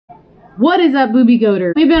What is up, Boobie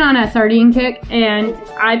Goaters? We've been on a sardine kick, and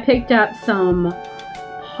I picked up some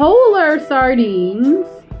polar sardines.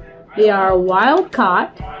 They are wild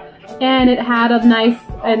caught, and it had a nice,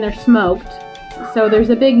 and they're smoked. So there's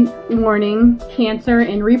a big warning: cancer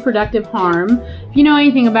and reproductive harm. If you know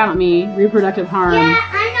anything about me, reproductive harm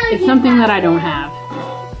is something that I don't have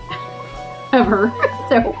ever.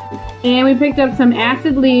 So, and we picked up some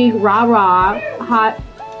Acid League raw hot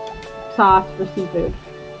sauce for seafood.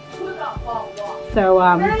 So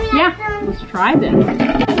yeah, let's try this.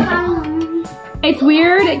 It's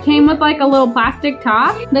weird. It came with like a little plastic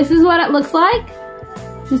top. This is what it looks like.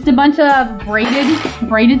 Just a bunch of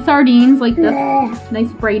braided sardines like this.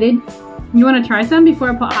 Nice braided. You want to try some before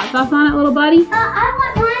I put hot sauce on it, little buddy?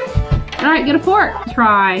 I want one. All right, get a fork.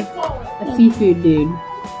 Try a seafood, dude.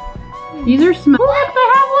 These are smoked. Look, they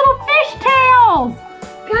have little fish tails.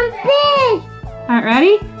 Come fish. All right,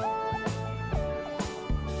 ready?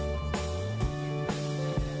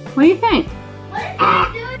 What do you think?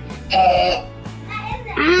 Are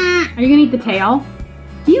you gonna eat the tail?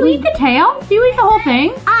 Do you eat the tail? Do you eat the whole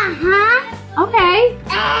thing? Uh-huh. Okay.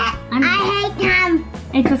 I hate them.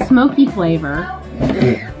 It's a smoky flavor.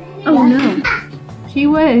 Oh no. She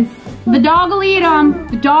was. The dog will eat them.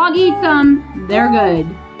 The dog eats them. They're good.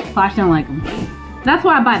 Flash don't like them. That's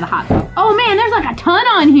why I buy the hot sauce. Oh man, there's like a ton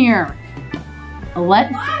on here.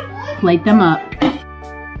 Let's plate them up.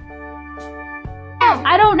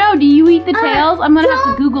 I don't know. Do you eat the tails? I'm gonna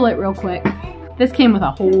have to Google it real quick. This came with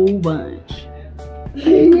a whole bunch.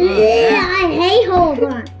 Yeah, I hate whole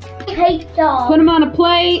bunch. Hate dogs. Put them on a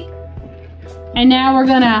plate, and now we're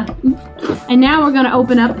gonna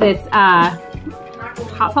open up this hot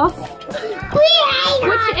sauce,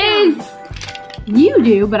 which is you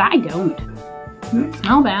do, but I don't. Doesn't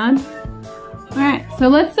smell bad. All right, so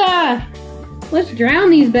let's drown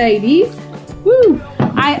these babies. Woo!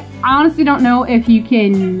 I honestly don't know if you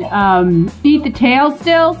can eat the tail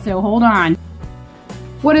still, so hold on.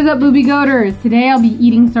 What is up, Boobie Goaters? Today I'll be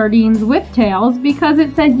eating sardines with tails because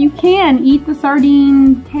it says you can eat the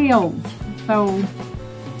sardine tails. So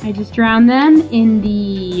I just drowned them in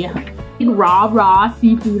the raw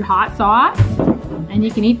seafood hot sauce, and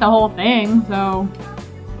you can eat the whole thing. So,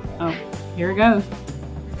 oh, here it goes.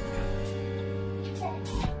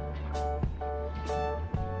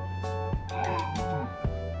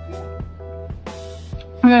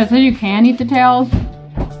 Okay, so you can eat the tails.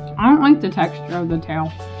 I don't like the texture of the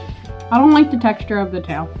tail.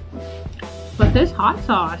 But this hot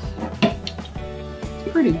sauce,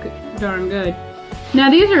 it's pretty good, darn good.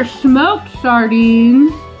 Now these are smoked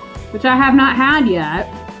sardines, which I have not had yet.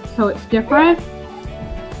 So it's different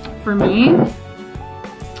for me.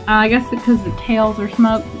 I guess because the tails are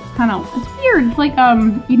smoked, it's weird. It's like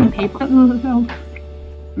eating paper. This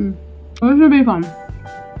would be fun.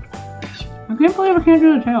 I can't believe I can't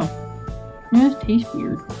do the tail. It just tastes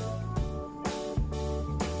weird.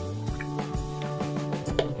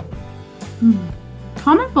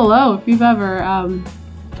 Comment below if you've ever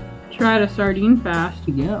tried a sardine fast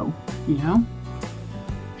to go, you know?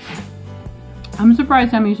 I'm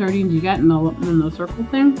surprised how many sardines you get in the circle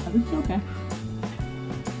thing, but it's okay.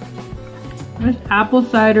 This apple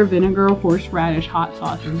cider vinegar horseradish hot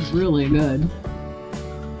sauce is really good.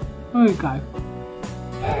 Okay.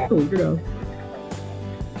 Oh, weirdo.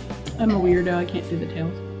 I'm a weirdo, I can't do the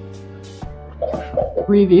tails.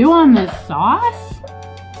 Review on this sauce?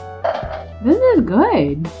 This is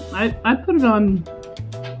good. I put it on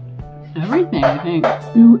everything, I think.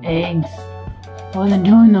 2 eggs. I've been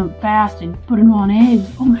doing the fast and putting on eggs.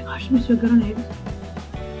 Oh my gosh, it'd be so good on eggs.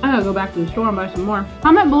 I gotta go back to the store and buy some more.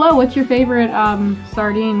 Comment below, what's your favorite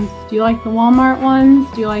sardines? Do you like the Walmart ones?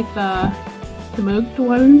 Do you like the smoked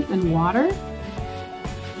ones in water?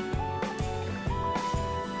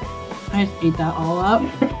 I just ate that all up.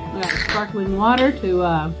 I got sparkling water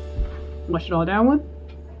to wash it all down with.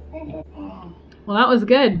 Well, that was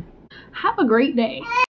good. Have a great day.